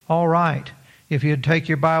All right. If you'd take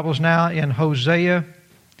your Bibles now in Hosea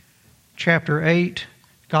chapter 8,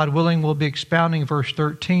 God willing, we'll be expounding verse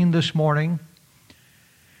 13 this morning.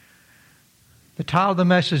 The title of the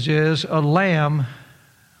message is A Lamb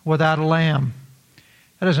Without a Lamb.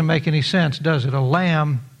 That doesn't make any sense, does it? A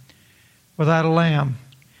lamb without a lamb.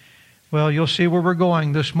 Well, you'll see where we're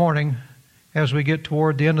going this morning as we get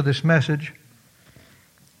toward the end of this message.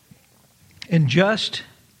 And just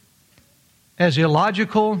as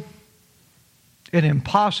illogical and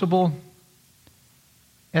impossible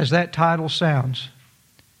as that title sounds,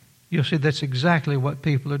 you'll see that's exactly what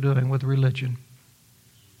people are doing with religion.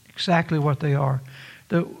 Exactly what they are.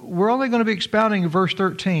 We're only going to be expounding verse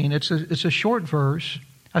 13. It's a short verse.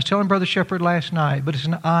 I was telling Brother Shepherd last night, but it's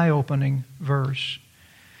an eye-opening verse.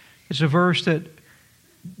 It's a verse that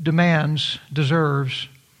deserves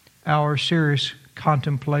our serious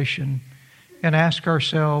contemplation and ask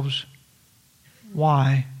ourselves,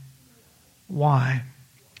 why? Why?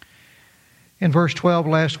 In verse 12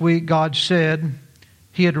 last week, God said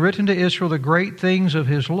He had written to Israel the great things of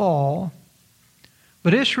His law,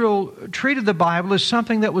 but Israel treated the Bible as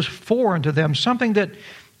something that was foreign to them, something that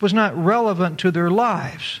was not relevant to their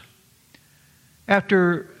lives.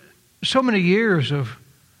 After so many years of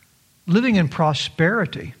living in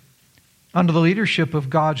prosperity under the leadership of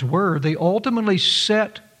God's Word, they ultimately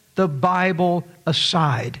set the Bible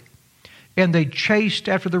aside, and they chased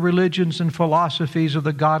after the religions and philosophies of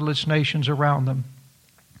the godless nations around them.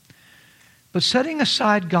 But setting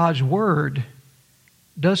aside God's Word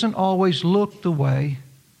doesn't always look the way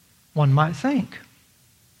one might think.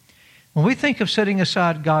 When we think of setting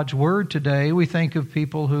aside God's Word today, we think of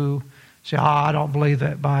people who say, I don't believe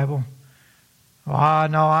that Bible.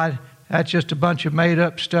 No, that's just a bunch of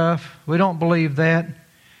made-up stuff. We don't believe that.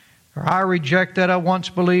 Or I reject that. I once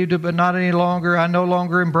believed it, but not any longer. I no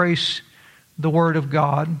longer embrace the Word of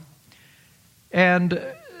God. And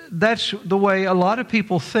that's the way a lot of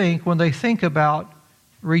people think when they think about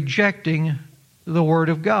rejecting the Word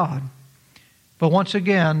of God. But once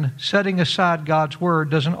again, setting aside God's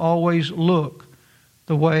Word doesn't always look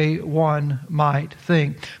the way one might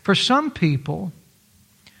think. For some people,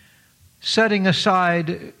 setting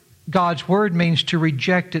aside God's Word means to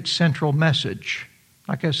reject its central message.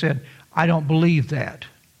 Like I said, I don't believe that.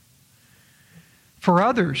 For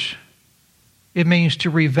others, it means to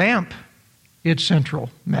revamp its central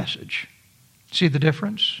message. See the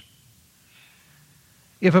difference?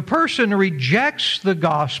 If a person rejects the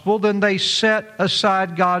gospel, then they set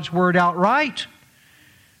aside God's Word outright.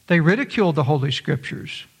 They ridicule the Holy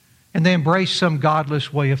Scriptures, and they embrace some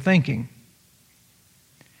godless way of thinking.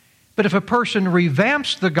 But if a person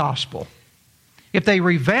revamps the gospel, if they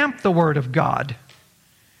revamp the Word of God,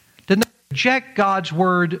 then they reject God's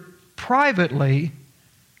Word privately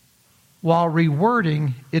while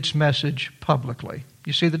rewording its message publicly.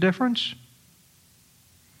 You see the difference?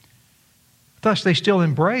 Thus, they still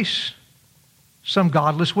embrace some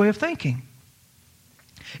godless way of thinking,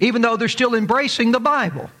 even though they're still embracing the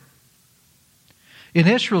Bible. In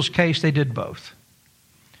Israel's case, they did both.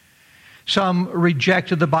 Some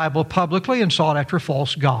rejected the Bible publicly and sought after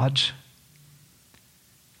false gods.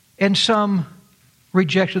 And some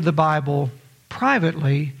rejected the Bible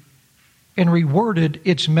privately and reworded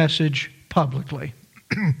its message publicly.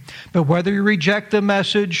 But whether you reject the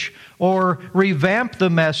message or revamp the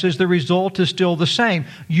message, the result is still the same.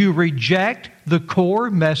 You reject the core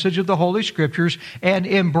message of the Holy Scriptures and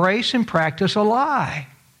embrace and practice a lie,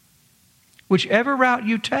 whichever route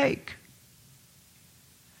you take.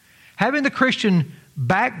 Having the Christian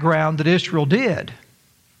background that Israel did,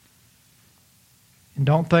 and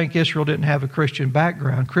don't think Israel didn't have a Christian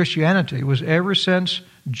background. Christianity was ever since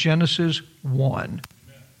Genesis 1.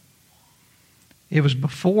 It was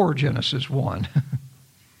before Genesis 1.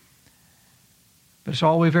 But it's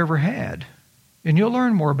all we've ever had. And you'll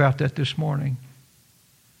learn more about that this morning.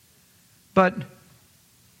 But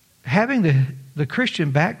having the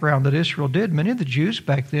Christian background that Israel did, many of the Jews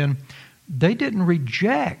back then, they didn't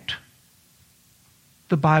reject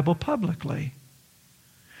the Bible publicly.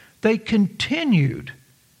 They continued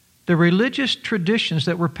the religious traditions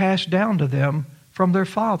that were passed down to them from their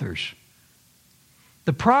fathers.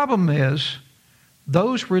 The problem is,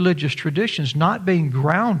 those religious traditions, not being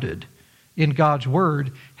grounded in God's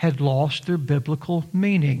Word, had lost their biblical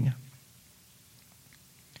meaning.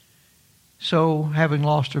 So, having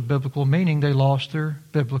lost their biblical meaning, they lost their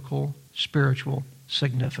biblical spiritual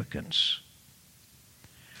significance.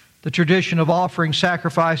 The tradition of offering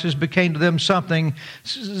sacrifices became to them something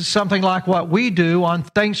like what we do on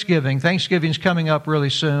Thanksgiving. Thanksgiving's coming up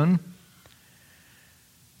really soon.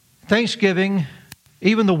 Thanksgiving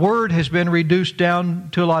Even the word has been reduced down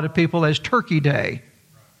to a lot of people as Turkey Day.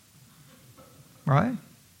 Right?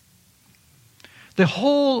 The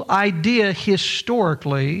whole idea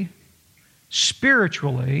historically,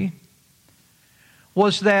 spiritually,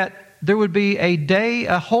 was that there would be a day,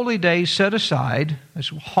 a holy day set aside. This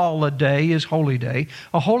holiday is holy day.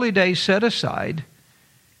 A holy day set aside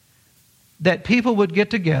that people would get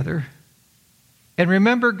together and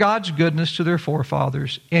remember God's goodness to their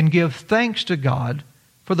forefathers and give thanks to God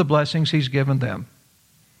for the blessings He's given them.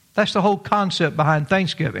 That's the whole concept behind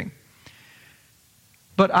Thanksgiving.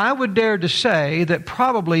 But I would dare to say that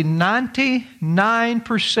probably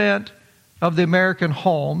 99% of the American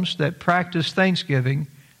homes that practice Thanksgiving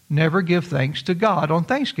never give thanks to God on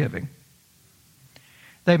Thanksgiving.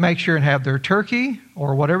 They make sure and have their turkey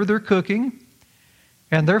or whatever they're cooking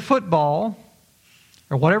and their football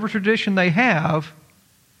or whatever tradition they have,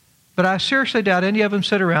 but I seriously doubt any of them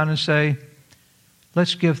sit around and say,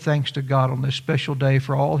 let's give thanks to God on this special day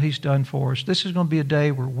for all He's done for us. This is going to be a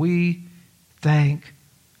day where we thank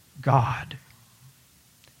God.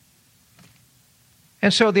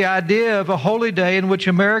 And so the idea of a holy day in which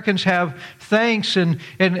Americans have thanks and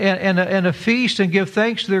a feast and give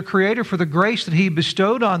thanks to their Creator for the grace that He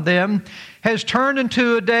bestowed on them has turned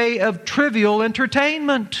into a day of trivial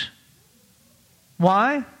entertainment.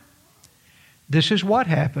 Why? This is what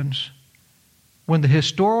happens when the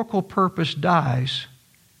historical purpose dies,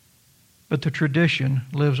 but the tradition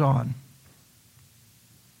lives on.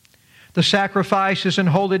 The sacrifices and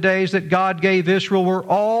holy days that God gave Israel were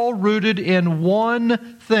all rooted in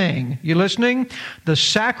one thing. You listening? The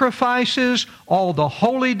sacrifices, all the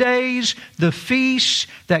holy days, the feasts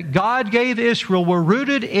that God gave Israel were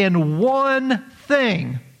rooted in one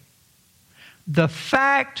thing. The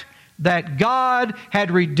fact that God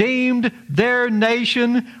had redeemed their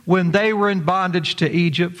nation when they were in bondage to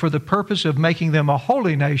Egypt for the purpose of making them a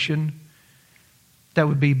holy nation that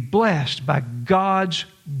would be blessed by God's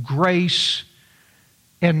grace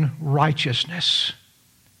and righteousness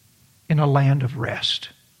in a land of rest.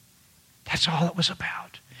 That's all it was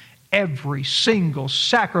about. Every single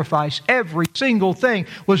sacrifice, every single thing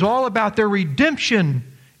was all about their redemption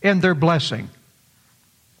and their blessing.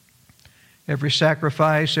 Every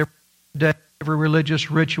sacrifice, every day, every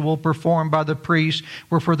religious ritual performed by the priests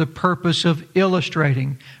were for the purpose of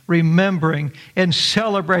illustrating, remembering, and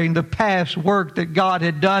celebrating the past work that God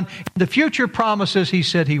had done, and the future promises He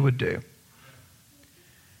said He would do.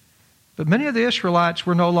 But many of the Israelites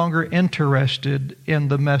were no longer interested in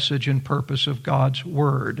the message and purpose of God's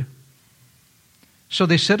Word. So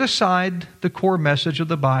they set aside the core message of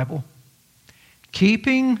the Bible,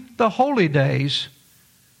 keeping the holy days,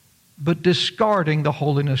 but discarding the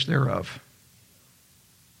holiness thereof.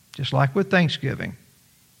 Just like with Thanksgiving.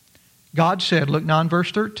 God said, look now in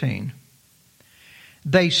verse 13,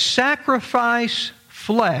 they sacrifice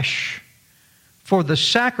flesh for the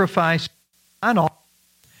sacrifice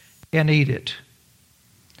and eat it.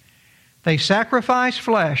 They sacrifice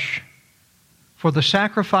flesh for the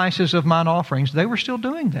sacrifices of mine offerings. They were still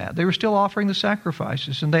doing that. They were still offering the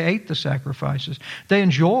sacrifices, and they ate the sacrifices. They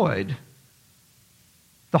enjoyed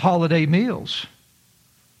the holiday meals,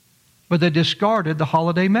 but they discarded the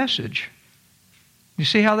holiday message. You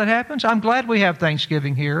see how that happens? I'm glad we have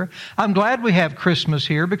Thanksgiving here. I'm glad we have Christmas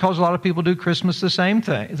here because a lot of people do Christmas the same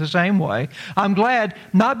way. I'm glad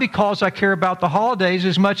not because I care about the holidays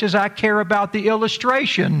as much as I care about the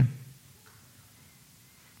illustration.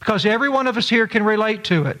 Because every one of us here can relate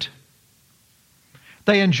to it.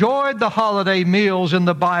 They enjoyed the holiday meals in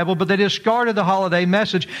the Bible, but they discarded the holiday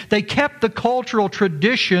message. They kept the cultural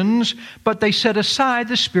traditions, but they set aside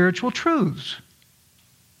the spiritual truths.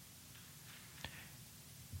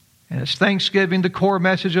 And as Thanksgiving, the core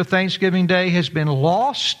message of Thanksgiving Day has been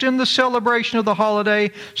lost in the celebration of the holiday,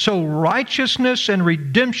 so righteousness and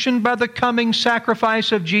redemption by the coming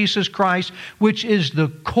sacrifice of Jesus Christ, which is the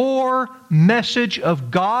core message of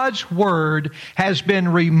God's Word, has been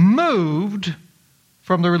removed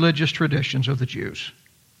from the religious traditions of the Jews.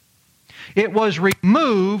 It was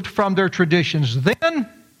removed from their traditions then.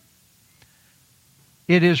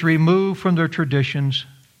 It is removed from their traditions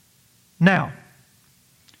now.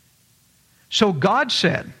 So God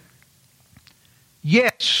said,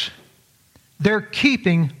 yes, they're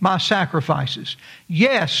keeping my sacrifices.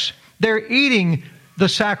 Yes, they're eating the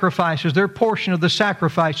sacrifices, their portion of the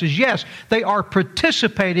sacrifices. Yes, they are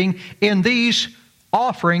participating in these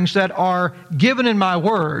offerings that are given in my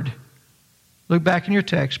word. Look back in your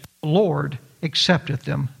text. The Lord accepteth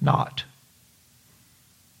them not.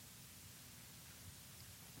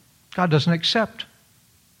 God doesn't accept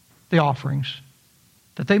the offerings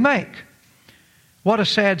that they make. What a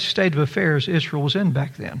sad state of affairs Israel was in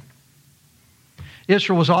back then.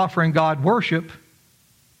 Israel was offering God worship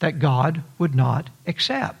that God would not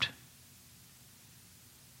accept.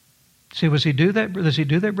 See, does he do that,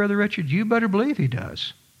 Brother Richard? You better believe he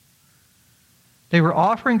does. They were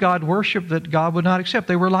offering God worship that God would not accept.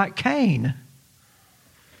 They were like Cain,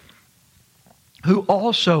 who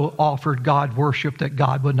also offered God worship that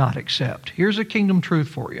God would not accept. Here's a kingdom truth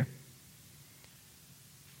for you.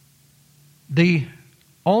 The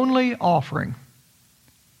only offering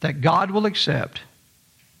that God will accept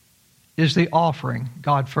is the offering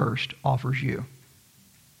God first offers you.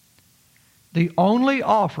 The only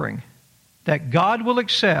offering that God will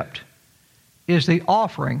accept is the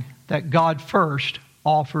offering that God first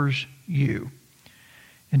offers you.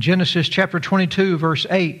 In Genesis chapter 22, verse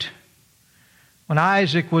 8, when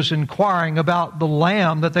Isaac was inquiring about the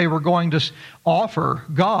lamb that they were going to offer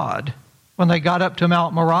God when they got up to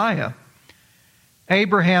Mount Moriah,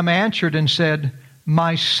 Abraham answered and said,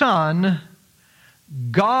 "My son,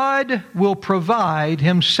 God will provide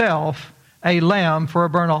himself a lamb for a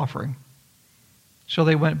burnt offering." So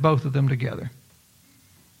they went, both of them together.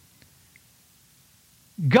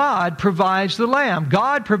 God provides the lamb.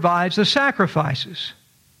 God provides the sacrifices.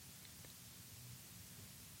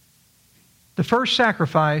 The first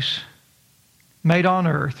sacrifice made on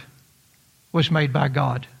earth was made by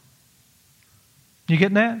God. You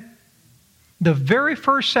getting that? The very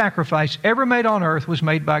first sacrifice ever made on earth was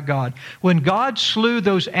made by God. When God slew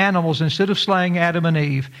those animals instead of slaying Adam and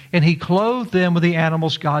Eve, and He clothed them with the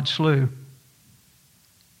animals God slew.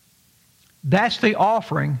 That's the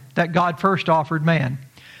offering that God first offered man.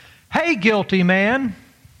 Hey, guilty man,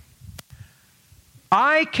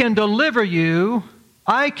 I can deliver you,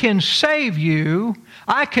 I can save you,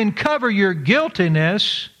 I can cover your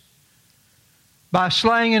guiltiness by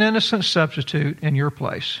slaying an innocent substitute in your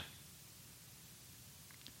place.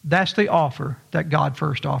 That's the offer that God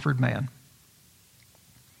first offered man.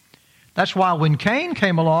 That's why when Cain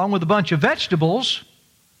came along with a bunch of vegetables,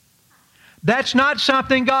 that's not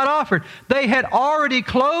something God offered. They had already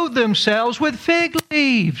clothed themselves with fig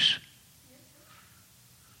leaves.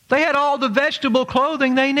 They had all the vegetable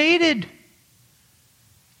clothing they needed.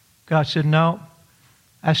 God said, "No,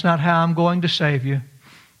 that's not how I'm going to save you.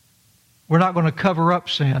 We're not going to cover up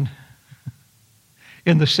sin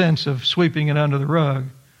in the sense of sweeping it under the rug.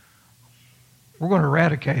 We're going to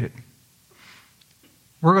eradicate it.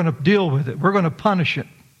 We're going to deal with it. We're going to punish it.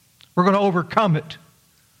 We're going to overcome it."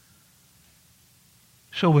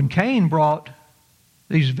 So when Cain brought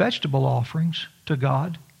these vegetable offerings to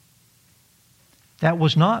God, that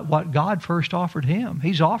was not what God first offered him.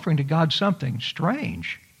 He's offering to God something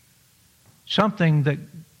strange. Something that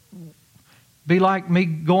be like me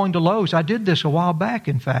going to Lowe's. I did this a while back,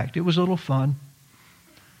 in fact. It was a little fun.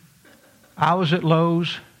 I was at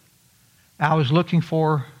Lowe's. I was looking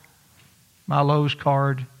for my Lowe's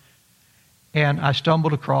card, and I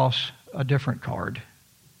stumbled across a different card.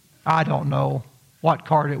 I don't know what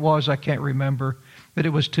card it was. I can't remember. But it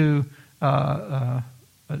was to a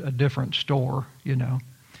different store, you know.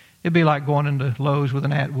 It'd be like going into Lowe's with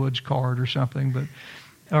an Atwood's card or something,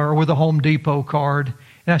 or with a Home Depot card.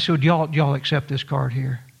 And I said, y'all accept this card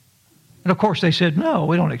here? And of course they said, "No,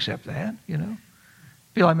 we don't accept that," you know.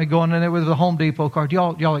 It'd be like me going in there with a Home Depot card.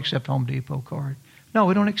 Y'all accept Home Depot card? "No,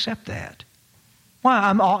 we don't accept that." Why?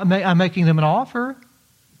 I'm making them an offer.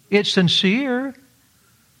 It's sincere.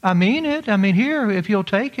 I mean it. I mean, here, if you'll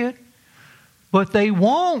take it. But they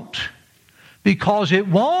won't, because it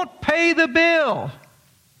won't pay the bill.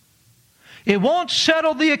 It won't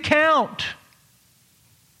settle the account.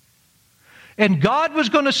 And God was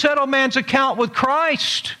going to settle man's account with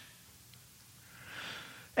Christ.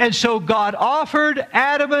 And so God offered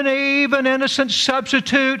Adam and Eve an innocent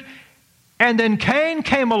substitute. And then Cain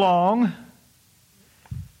came along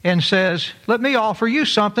and says, "Let me offer you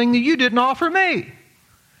something that you didn't offer me.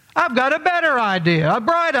 I've got a better idea, a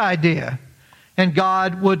bright idea." And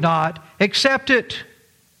God would not accept it.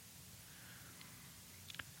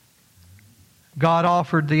 God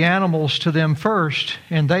offered the animals to them first,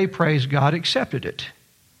 and they, praise God, accepted it.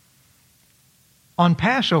 On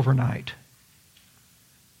Passover night,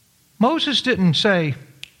 Moses didn't say,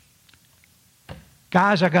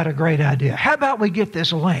 "Guys, I got a great idea. How about we get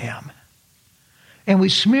this lamb and we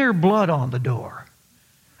smear blood on the door?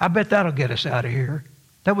 I bet that'll get us out of here."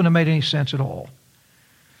 That wouldn't have made any sense at all.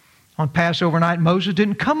 On Passover night, Moses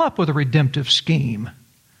didn't come up with a redemptive scheme.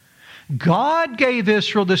 God gave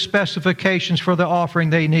Israel the specifications for the offering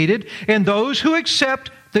they needed, and those who accept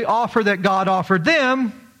the offer that God offered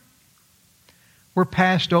them were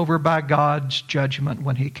passed over by God's judgment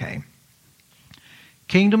when He came.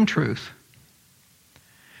 Kingdom truth.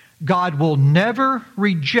 God will never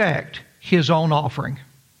reject His own offering,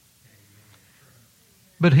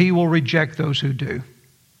 but He will reject those who do.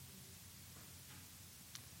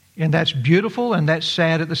 And that's beautiful and that's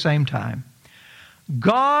sad at the same time.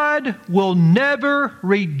 God will never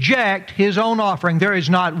reject His own offering. There is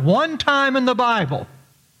not one time in the Bible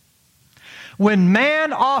when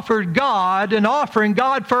man offered God an offering,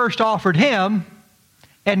 God first offered him,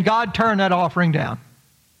 and God turned that offering down.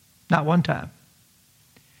 Not one time.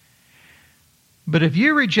 But if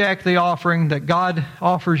you reject the offering that God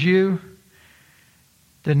offers you,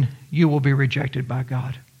 then you will be rejected by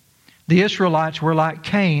God. The Israelites were like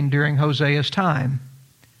Cain during Hosea's time.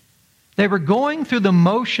 They were going through the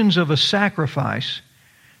motions of a sacrifice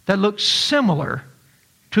that looked similar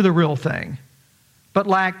to the real thing, but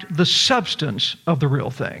lacked the substance of the real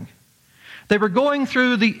thing. They were going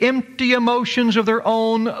through the empty emotions of their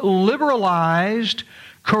own liberalized,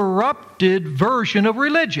 corrupted version of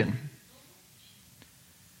religion.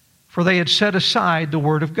 For they had set aside the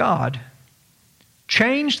Word of God,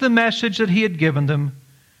 changed the message that He had given them,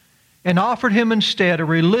 and offered Him instead a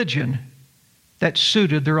religion that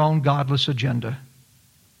suited their own godless agenda.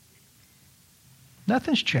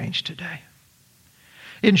 Nothing's changed today.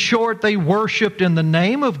 In short, they worshiped in the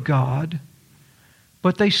name of God,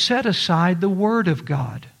 but they set aside the Word of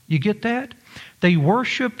God. You get that? They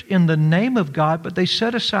worshiped in the name of God, but they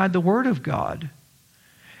set aside the Word of God.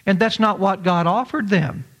 And that's not what God offered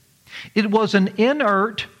them. It was an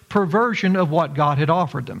inert perversion of what God had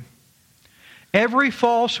offered them. Every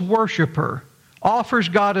false worshiper offers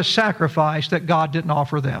God a sacrifice that God didn't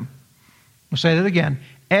offer them. I'll say that again.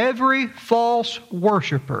 Every false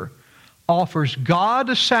worshiper offers God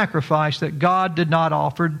a sacrifice that God did not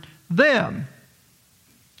offer them.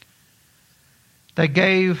 They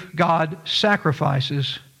gave God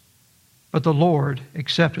sacrifices, but the Lord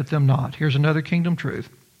accepted them not. Here's another kingdom truth.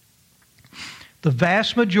 The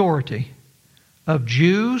vast majority of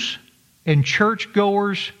Jews and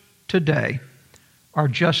churchgoers today are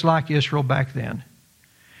just like Israel back then.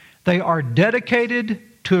 They are dedicated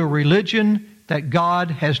to a religion that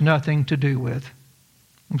God has nothing to do with.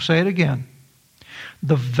 I'll say it again.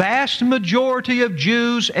 The vast majority of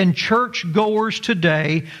Jews and churchgoers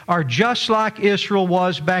today are just like Israel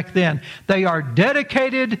was back then. They are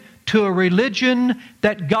dedicated to a religion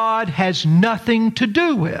that God has nothing to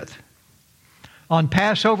do with. On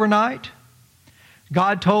Passover night,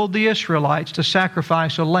 God told the Israelites to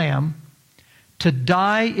sacrifice a lamb to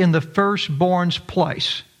die in the firstborn's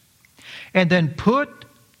place, and then put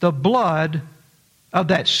the blood of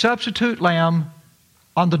that substitute lamb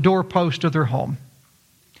on the doorpost of their home.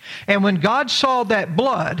 And when God saw that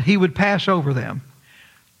blood, He would pass over them.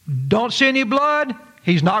 Don't see any blood?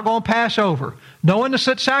 He's not going to pass over. No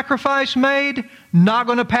innocent sacrifice made? Not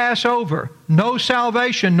going to pass over. No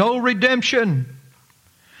salvation, no redemption.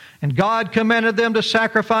 And God commanded them to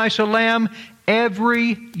sacrifice a lamb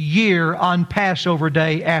every year on Passover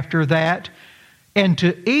Day after that, and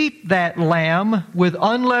to eat that lamb with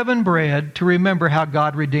unleavened bread to remember how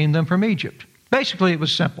God redeemed them from Egypt. Basically, it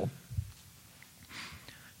was simple.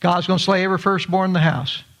 God's going to slay every firstborn in the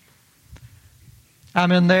house.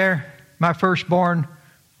 I'm in there. My firstborn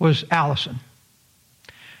was Allison.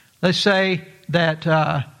 Let's say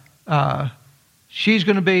that she's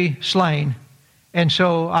going to be slain. And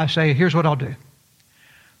so I say, here's what I'll do.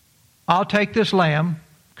 I'll take this lamb,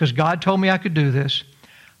 because God told me I could do this.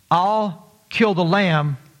 I'll kill the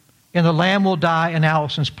lamb, and the lamb will die in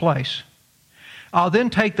Allison's place. I'll then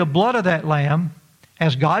take the blood of that lamb,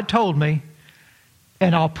 as God told me,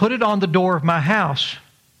 and I'll put it on the door of my house.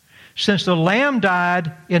 Since the lamb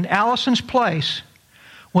died in Allison's place,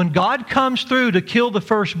 when God comes through to kill the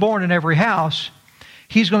firstborn in every house,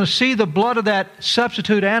 He's going to see the blood of that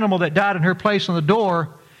substitute animal that died in her place on the door.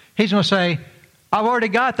 He's going to say, I've already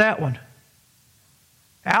got that one.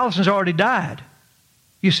 Allison's already died.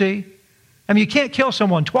 You see? I mean, you can't kill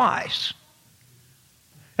someone twice.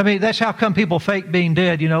 I mean, that's how come people fake being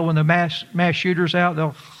dead, you know, when the mass shooters out,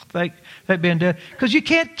 they'll fake being dead. Because you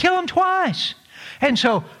can't kill them twice. And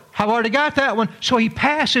so, I've already got that one. So he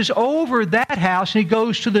passes over that house and he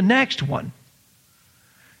goes to the next one.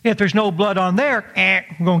 If there's no blood on there,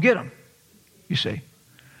 I'm going to get them. You see.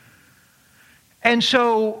 And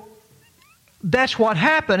so that's what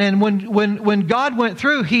happened. And when God went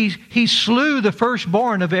through, he slew the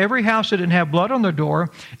firstborn of every house that didn't have blood on their door,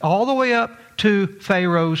 all the way up to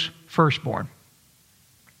Pharaoh's firstborn.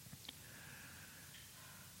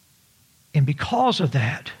 And because of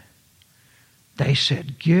that, they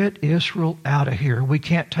said, get Israel out of here. We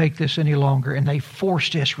can't take this any longer. And they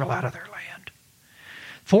forced Israel out of their land.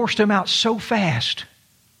 Forced them out so fast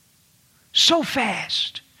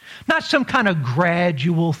Not some kind of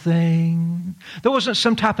gradual thing. There wasn't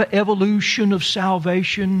some type of evolution of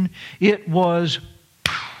salvation. It was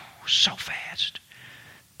so fast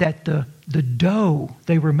that the dough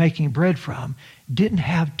they were making bread from didn't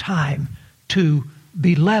have time to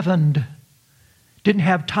be leavened, didn't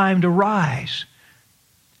have time to rise.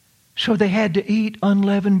 So they had to eat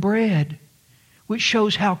unleavened bread, which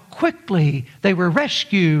shows how quickly they were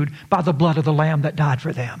rescued by the blood of the Lamb that died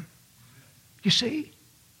for them. You see?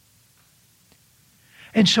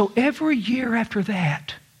 And so every year after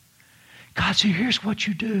that, God said, here's what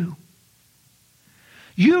you do.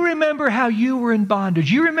 You remember how you were in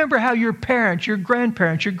bondage. You remember how your parents, your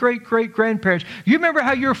grandparents, your great-great-grandparents, you remember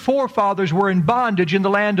how your forefathers were in bondage in the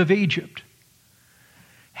land of Egypt.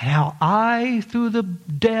 And how I, through the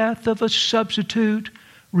death of a substitute,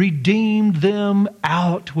 redeemed them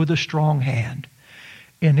out with a strong hand.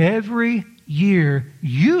 And every year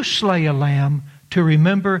you slay a lamb to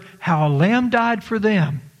remember how a lamb died for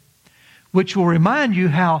them, which will remind you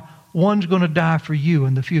how one's going to die for you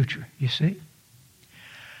in the future, you see?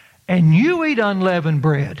 And you eat unleavened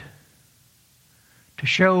bread to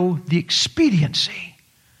show the expediency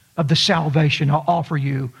of the salvation I'll offer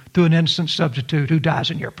you through an innocent substitute who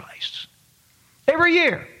dies in your place. Every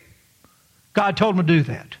year, God told him to do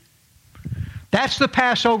that. That's the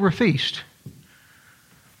Passover feast.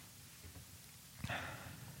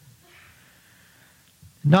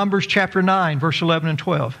 Numbers chapter 9, verse 11 and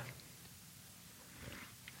 12.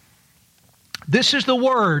 This is the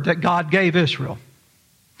word that God gave Israel.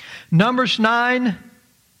 Numbers chapter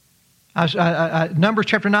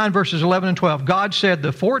 9, verses 11 and 12. God said,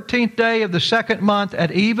 the 14th day of the second month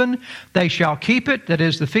at even, they shall keep it, that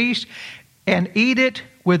is the feast, and eat it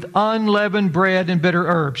with unleavened bread and bitter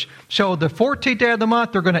herbs. So the 14th day of the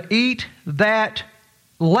month, they're going to eat that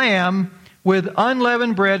lamb with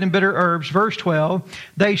unleavened bread and bitter herbs. Verse 12,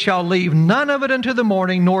 they shall leave none of it until the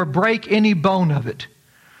morning, nor break any bone of it.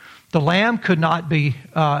 The lamb could not be,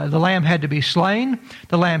 the lamb had to be slain.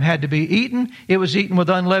 The lamb had to be eaten. It was eaten with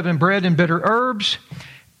unleavened bread and bitter herbs,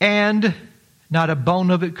 and not a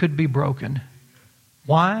bone of it could be broken.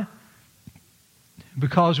 Why?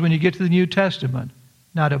 Because when you get to the New Testament,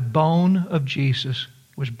 not a bone of Jesus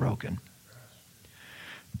was broken.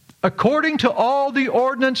 According to all the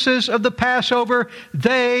ordinances of the Passover,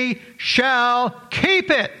 they shall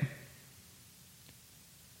keep it.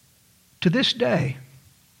 To this day,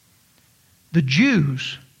 the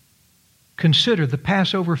Jews consider the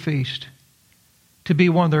Passover feast to be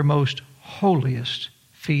one of their most holiest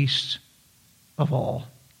feasts of all.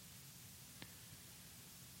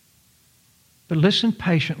 But listen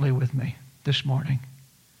patiently with me this morning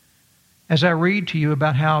as I read to you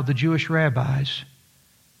about how the Jewish rabbis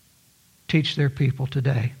teach their people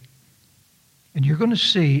today. And you're going to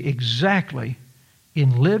see exactly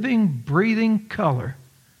in living, breathing color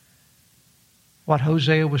what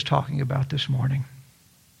Hosea was talking about this morning.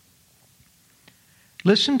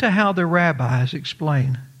 Listen to how the rabbis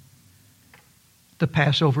explain the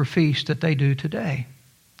Passover feast that they do today.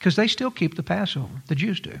 Because they still keep the Passover. The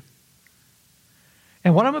Jews do.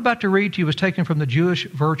 And what I'm about to read to you was taken from the Jewish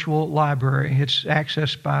Virtual Library. It's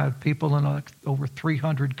accessed by people in over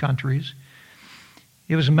 300 countries.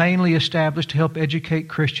 It was mainly established to help educate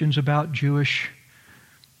Christians about Jewish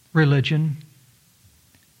religion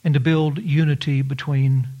and to build unity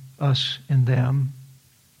between us and them,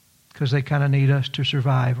 because they kind of need us to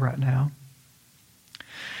survive right now.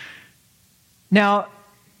 Now,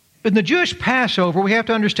 in the Jewish Passover, we have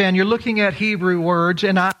to understand you're looking at Hebrew words,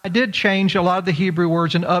 and I did change a lot of the Hebrew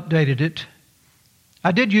words and updated it.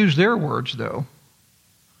 I did use their words, though.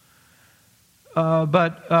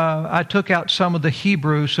 But I took out some of the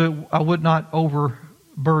Hebrew so I would not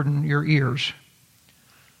overburden your ears.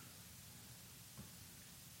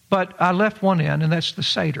 But I left one in, and that's the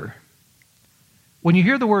Seder. When you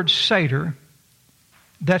hear the word Seder,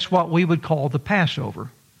 that's what we would call the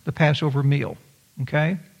Passover meal.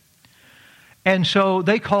 Okay? And so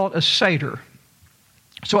they call it a Seder.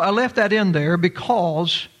 So I left that in there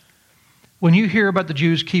because when you hear about the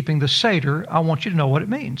Jews keeping the Seder, I want you to know what it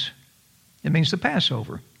means. It means the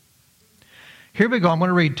Passover. Here we go. I'm going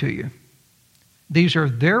to read to you. These are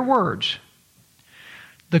their words.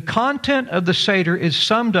 The content of the Seder is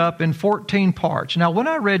summed up in 14 parts. Now, when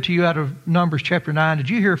I read to you out of Numbers chapter 9, did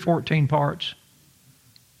you hear 14 parts?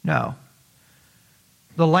 No.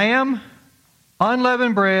 The lamb,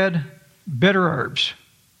 unleavened bread, bitter herbs.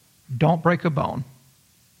 Don't break a bone.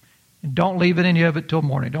 And don't leave any of it till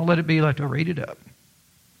morning. Don't let it be left. I'll read it up.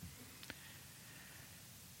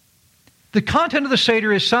 The content of the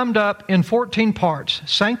Seder is summed up in 14 parts.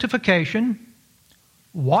 Sanctification,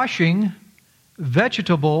 washing,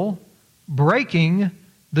 vegetable, breaking,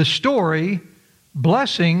 the story,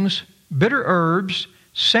 blessings, bitter herbs,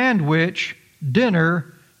 sandwich,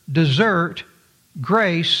 dinner, dessert,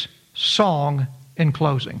 grace, song, and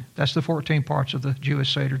closing. That's the 14 parts of the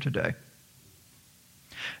Jewish Seder today.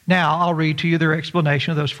 Now, I'll read to you their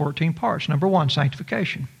explanation of those 14 parts. Number 1,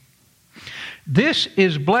 sanctification. This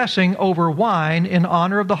is blessing over wine in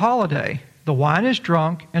honor of the holiday. The wine is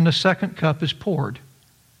drunk and the second cup is poured.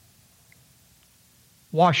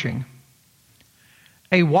 Washing.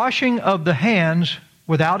 A washing of the hands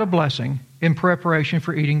without a blessing in preparation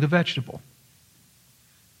for eating the vegetable.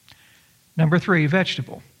 Number 3,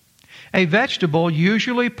 vegetable. A vegetable,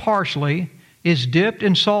 usually parsley, is dipped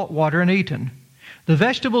in salt water and eaten. The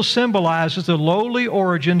vegetable symbolizes the lowly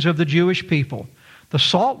origins of the Jewish people. The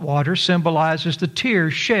salt water symbolizes the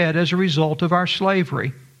tears shed as a result of our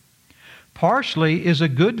slavery. Parsley is a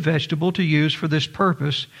good vegetable to use for this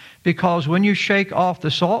purpose because when you shake off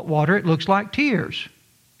the salt water, it looks like tears.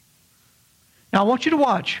 Now, I want you to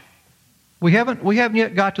watch. We haven't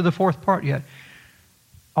yet got to the 4th part yet.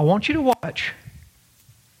 I want you to watch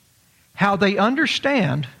how they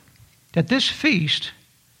understand that this feast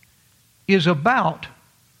is about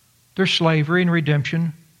their slavery and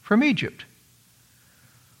redemption from Egypt.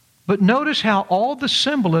 But notice how all the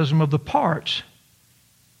symbolism of the parts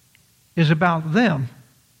is about them,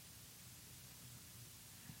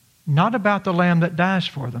 not about the Lamb that dies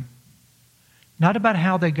for them, not about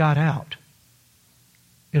how they got out.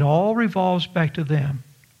 It all revolves back to them,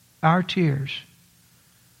 our tears,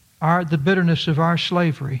 the bitterness of our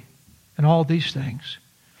slavery, and all these things.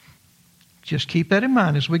 Just keep that in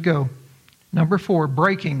mind as we go. Number 4,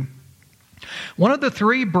 breaking. One of the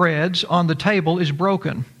 3 breads on the table is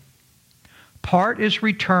broken. Part is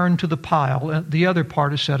returned to the pile, and the other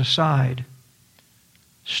part is set aside.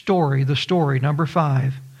 The story, number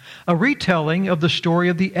 5. A retelling of the story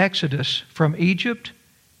of the Exodus from Egypt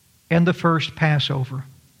and the first Passover.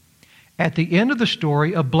 At the end of the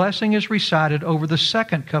story, a blessing is recited over the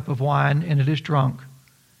second cup of wine, and it is drunk.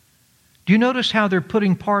 Do you notice how they're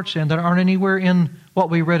putting parts in that aren't anywhere in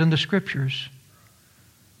what we read in the Scriptures?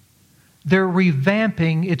 They're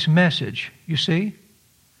revamping its message, you see?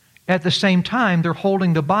 At the same time, they're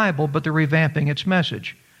holding the Bible, but they're revamping its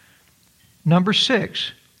message. Number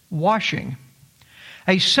 6, washing.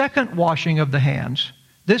 A second washing of the hands,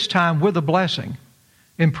 this time with a blessing,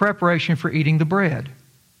 in preparation for eating the bread.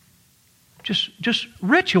 Just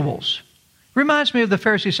rituals. Reminds me of the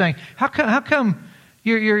Pharisees saying, how come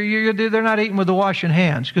they're not eating with the washing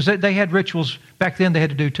hands? Because they had rituals back then they had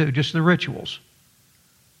to do too, just the rituals.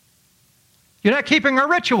 You're not keeping our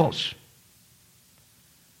rituals.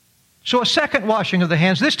 So a second washing of the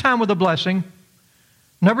hands, this time with a blessing.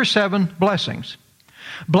 Number 7, blessings.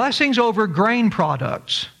 Blessings over grain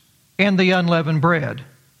products and the unleavened bread.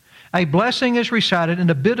 A blessing is recited and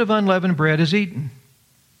a bit of unleavened bread is eaten.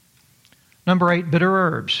 Number 8, bitter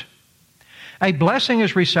herbs. A blessing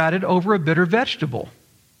is recited over a bitter vegetable,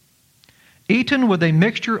 eaten with a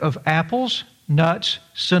mixture of apples, nuts,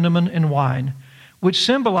 cinnamon, and wine, which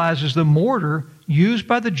symbolizes the mortar used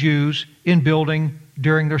by the Jews in building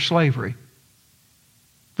during their slavery.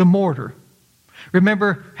 The mortar.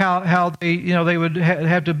 Remember how they would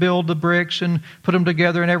have to build the bricks and put them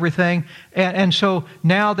together and everything. And so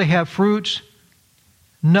now they have fruits,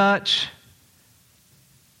 nuts,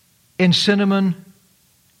 and cinnamon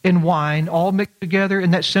and wine all mixed together,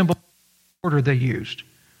 and that symbol mortar they used.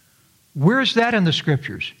 Where's that in the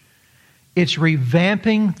Scriptures? It's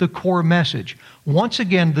revamping the core message. Once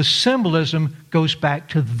again, the symbolism goes back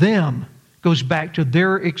to them, goes back to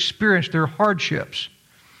their experience, their hardships.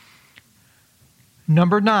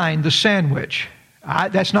 Number 9, the sandwich.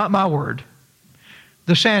 That's not my word.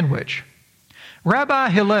 The sandwich. Rabbi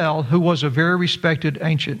Hillel, who was a very respected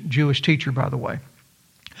ancient Jewish teacher, by the way,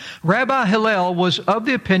 Rabbi Hillel was of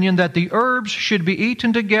the opinion that the herbs should be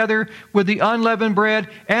eaten together with the unleavened bread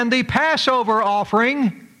and the Passover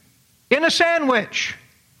offering in a sandwich.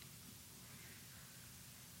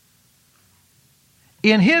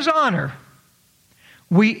 In his honor,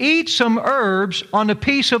 we eat some herbs on a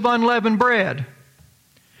piece of unleavened bread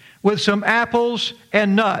with some apples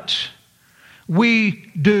and nuts. We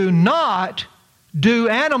do not do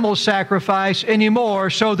animal sacrifice anymore,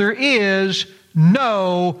 so there is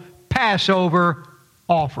no Passover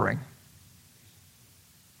offering.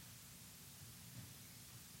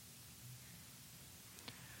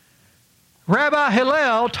 Rabbi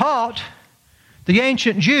Hillel taught the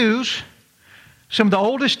ancient Jews some of the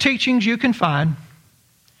oldest teachings you can find,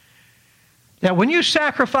 that when you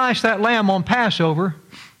sacrifice that lamb on Passover,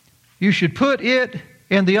 you should put it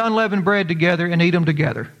and the unleavened bread together and eat them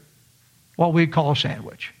together. what we'd call a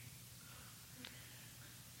sandwich.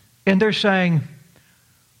 And they're saying,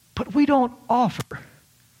 but we don't offer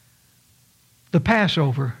the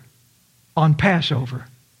Passover on Passover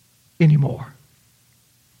anymore.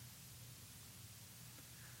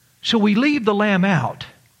 So we leave the lamb out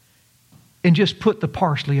and just put the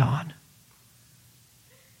parsley on.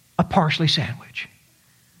 A parsley sandwich.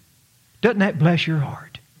 Doesn't that bless your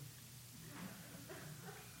heart?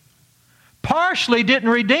 Parsley didn't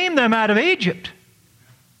redeem them out of Egypt.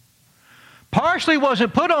 Parsley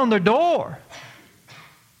wasn't put on their door.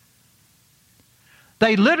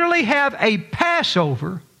 They literally have a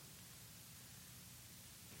Passover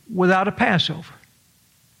without a Passover.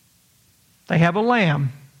 They have a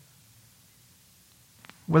lamb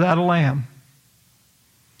without a lamb.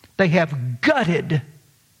 They have gutted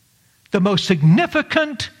the most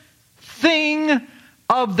significant thing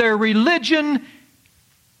of their religion,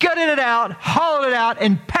 gutted it out, hollowed it out,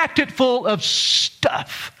 and packed it full of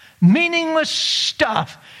stuff. Meaningless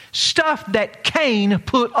stuff. Stuff that Cain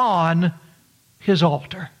put on his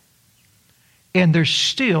altar. And they're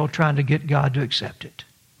still trying to get God to accept it.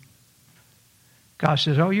 God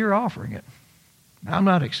says, oh, you're offering it. I'm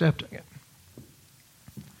not accepting it.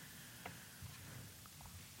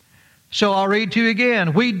 So I'll read to you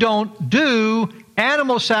again. We don't do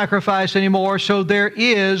animal sacrifice anymore, so there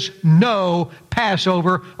is no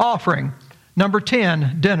Passover offering. Number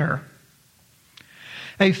 10, dinner.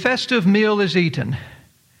 A festive meal is eaten.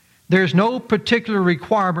 There's no particular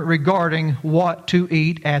requirement regarding what to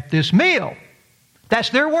eat at this meal.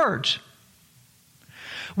 That's their words.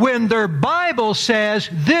 When their Bible says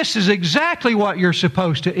this is exactly what you're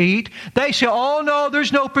supposed to eat, they say, oh no,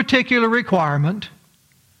 there's no particular requirement.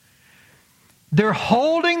 They're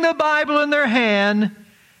holding the Bible in their hand,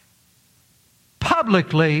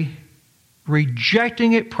 publicly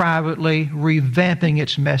rejecting it privately, revamping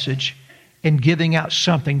its message, and giving out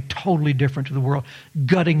something totally different to the world,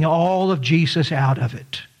 gutting all of Jesus out of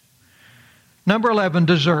it. Number 11,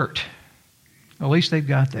 dessert. At least they've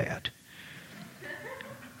got that.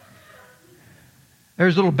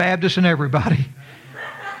 There's a little Baptist in everybody.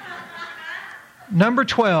 Number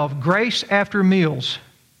 12, grace after meals.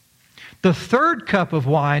 The third cup of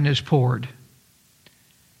wine is poured.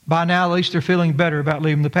 By now, at least they're feeling better about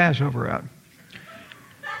leaving the Passover out.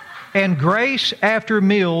 And grace after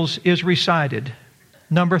meals is recited.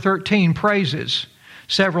 Number 13, praises.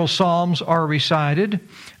 Several psalms are recited.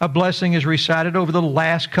 A blessing is recited over the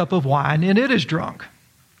last cup of wine, and it is drunk.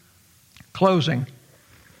 Closing.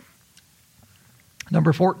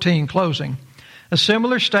 Number 14, closing. A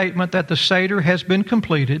similar statement that the Seder has been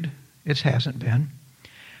completed. It hasn't been.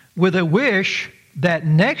 With a wish that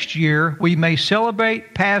next year we may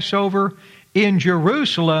celebrate Passover in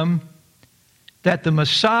Jerusalem, that the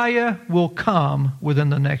Messiah will come within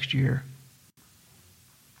the next year.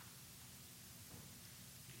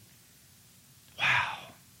 Wow.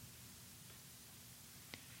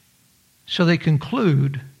 So they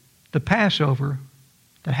conclude the Passover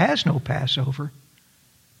that has no Passover,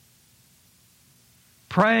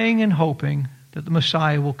 praying and hoping that the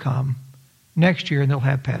Messiah will come next year and they'll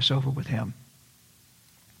have Passover with him.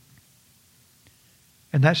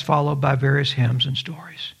 And that's followed by various hymns and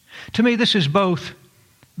stories. To me, this is both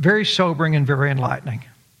very sobering and very enlightening.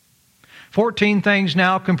 14 things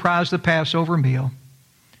now comprise the Passover meal,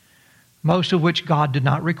 most of which God did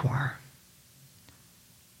not require.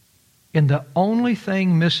 And the only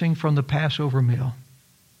thing missing from the Passover meal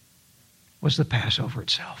was the Passover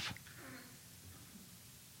itself.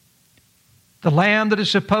 The lamb that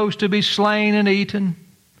is supposed to be slain and eaten,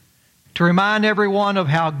 to remind everyone of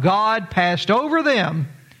how God passed over them,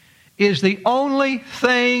 is the only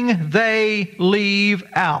thing they leave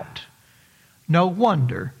out. No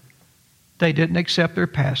wonder they didn't accept their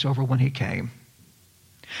Passover when He came.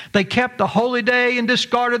 They kept the holy day and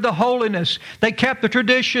discarded the holiness. They kept the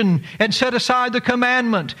tradition and set aside the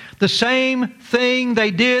commandment. The same thing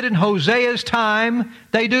they did in Hosea's time,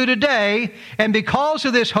 they do today. And because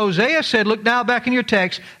of this, Hosea said, look now back in your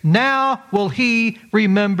text, now will He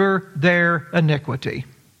remember their iniquity.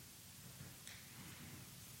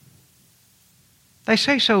 They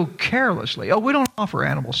say so carelessly, oh, we don't offer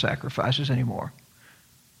animal sacrifices anymore.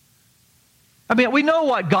 I mean, we know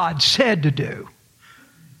what God said to do.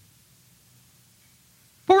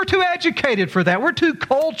 But we're too educated for that. We're too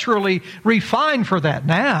culturally refined for that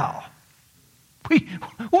now. We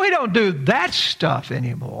don't do that stuff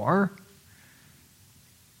anymore.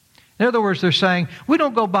 In other words, they're saying, we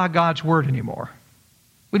don't go by God's word anymore.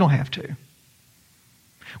 We don't have to.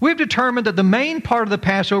 We've determined that the main part of the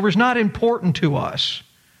Passover is not important to us.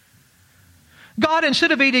 God,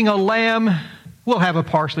 instead of eating a lamb we'll have a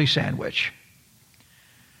parsley sandwich.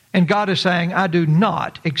 And God is saying, I do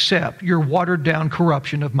not accept your watered-down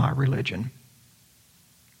corruption of my religion.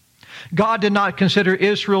 God did not consider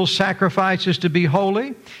Israel's sacrifices to be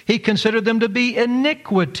holy. He considered them to be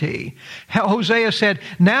iniquity. Hosea said,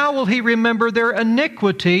 now will he remember their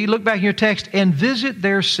iniquity, look back in your text, and visit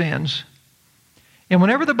their sins. And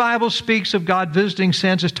whenever the Bible speaks of God visiting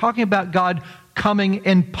sins, it's talking about God coming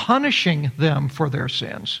and punishing them for their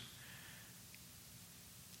sins.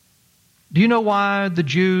 Do you know why the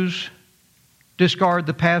Jews discard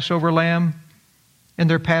the Passover lamb in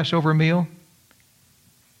their Passover meal?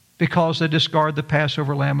 Because they discard the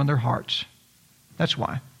Passover lamb in their hearts. That's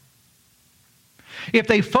why. If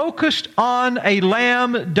they focused on a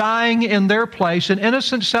lamb dying in their place, an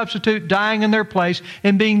innocent substitute dying in their place,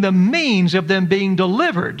 and being the means of them being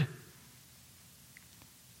delivered,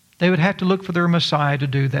 they would have to look for their Messiah to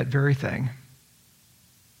do that very thing.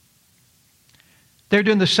 They're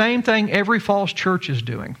doing the same thing every false church is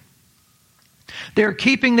doing. They're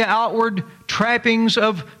keeping the outward trappings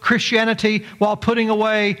of Christianity while putting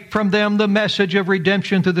away from them the message of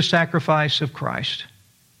redemption through the sacrifice of Christ.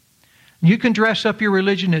 You can dress up your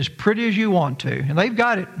religion as pretty as you want to. And they've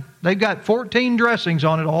got it. They've got 14 dressings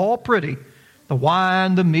on it, all pretty. The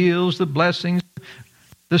wine, the meals, the blessings,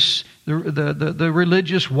 the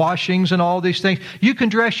religious washings and all these things. You can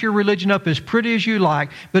dress your religion up as pretty as you like,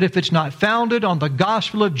 but if it's not founded on the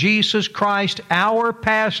gospel of Jesus Christ, our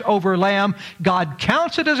Passover lamb, God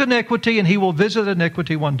counts it as iniquity, and He will visit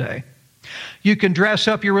iniquity one day. You can dress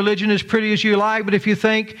up your religion as pretty as you like, but if you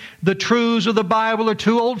think the truths of the Bible are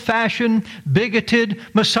too old-fashioned, bigoted,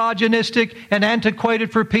 misogynistic, and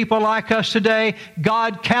antiquated for people like us today,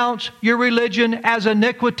 God counts your religion as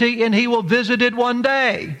iniquity, and He will visit it one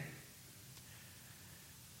day.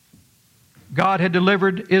 God had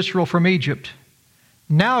delivered Israel from Egypt.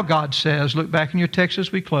 Now God says, look back in your text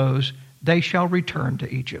as we close, they shall return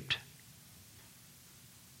to Egypt.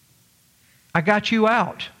 I got you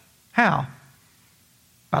out. How?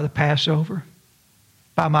 By the Passover.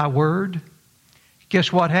 By my word.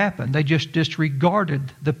 Guess what happened? They just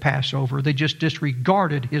disregarded the Passover. They just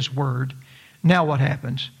disregarded His word. Now what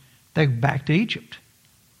happens? They go back to Egypt.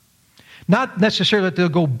 Not necessarily that they'll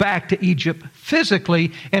go back to Egypt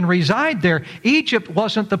physically and reside there. Egypt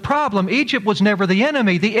wasn't the problem. Egypt was never the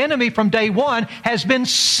enemy. The enemy from day one has been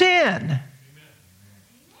sin.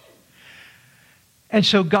 And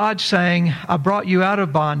so God's saying, I brought you out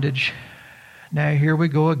of bondage. Now here we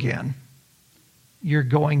go again. You're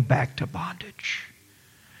going back to bondage.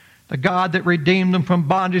 The God that redeemed them from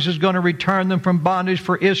bondage is going to return them from bondage,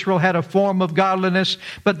 for Israel had a form of godliness,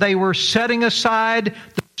 but they were setting aside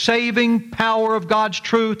the saving power of God's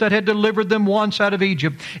truth that had delivered them once out of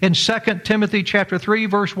Egypt. In 2 Timothy chapter 3,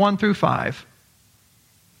 verse 1 through 5.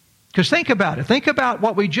 Because think about it. Think about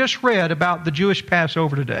what we just read about the Jewish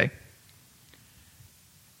Passover today.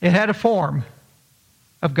 It had a form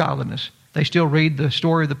of godliness. They still read the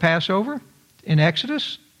story of the Passover in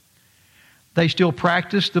Exodus. They still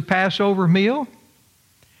practice the Passover meal.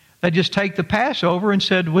 They just take the Passover and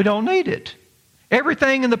said, we don't need it.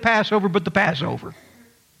 Everything in the Passover but the Passover.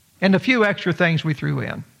 And a few extra things we threw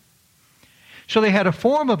in. So they had a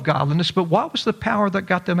form of godliness, but what was the power that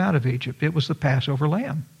got them out of Egypt? It was the Passover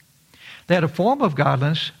lamb. They had a form of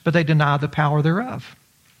godliness, but they denied the power thereof.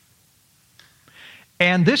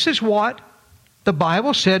 And this is what the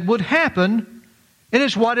Bible said would happen. It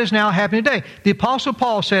is what is now happening today. The Apostle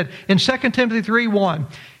Paul said in 2 Timothy 3:1,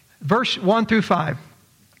 verse 1 through 5,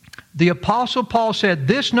 the Apostle Paul said,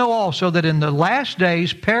 this know also that in the last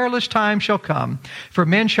days perilous times shall come, for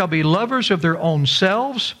men shall be lovers of their own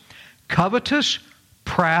selves, covetous,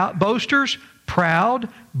 proud, boasters, proud,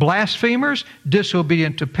 blasphemers,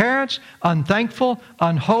 disobedient to parents, unthankful,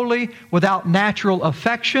 unholy, without natural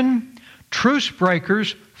affection, truce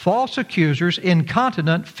breakers, false accusers,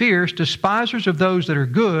 incontinent, fierce, despisers of those that are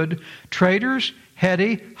good, traitors,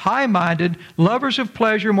 heady, high-minded, lovers of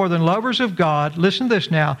pleasure more than lovers of God. Listen to this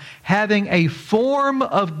now. Having a form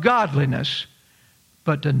of godliness,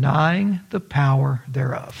 but denying the power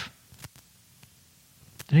thereof.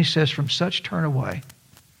 Then he says, from such turn away.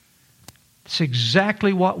 It's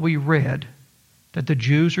exactly what we read that the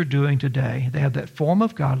Jews are doing today. They have that form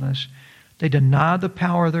of godliness. They deny the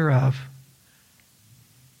power thereof.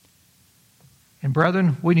 And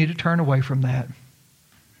brethren, we need to turn away from that.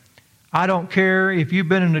 I don't care if you've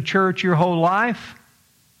been in the church your whole life.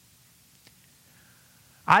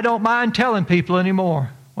 I don't mind telling people anymore.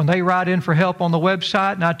 When they write in for help on the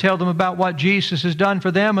website and I tell them about what Jesus has done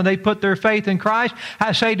for them and they put their faith in Christ,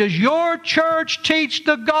 I say, does your church teach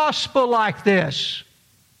the gospel like this?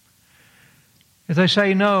 If they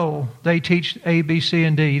say no, they teach A, B, C,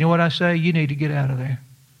 and D. You know what I say? You need to get out of there.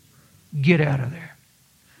 Get out of there.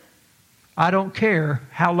 I don't care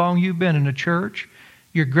how long you've been in the church,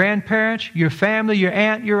 your grandparents, your family, your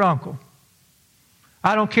aunt, your uncle.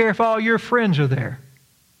 I don't care if all your friends are there.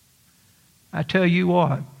 I tell you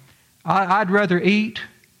what, I'd rather eat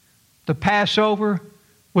the Passover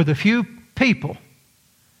with a few people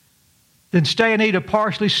than stay and eat a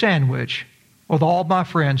parsley sandwich with all my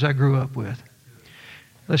friends I grew up with.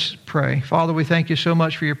 Let's pray. Father, we thank you so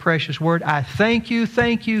much for your precious word. I thank you,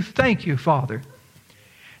 Father,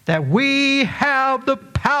 that we have the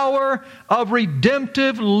power of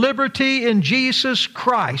redemptive liberty in Jesus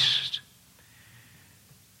Christ.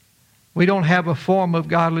 We don't have a form of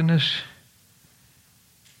godliness.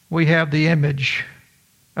 We have the image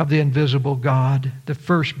of the invisible God, the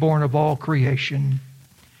firstborn of all creation.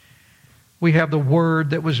 We have the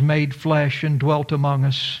Word that was made flesh and dwelt among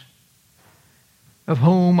us, of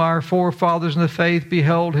whom our forefathers in the faith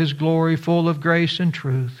beheld His glory, full of grace and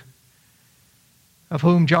truth, of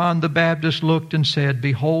whom John the Baptist looked and said,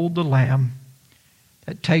 Behold the Lamb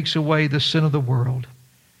that takes away the sin of the world.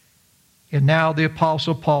 And now the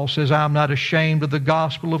Apostle Paul says, I am not ashamed of the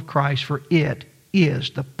gospel of Christ, for it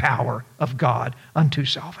is the power of God unto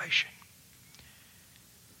salvation.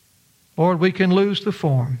 Lord, we can lose the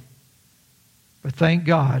form, but thank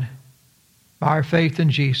God, by our faith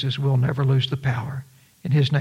in Jesus, we'll never lose the power. In His name.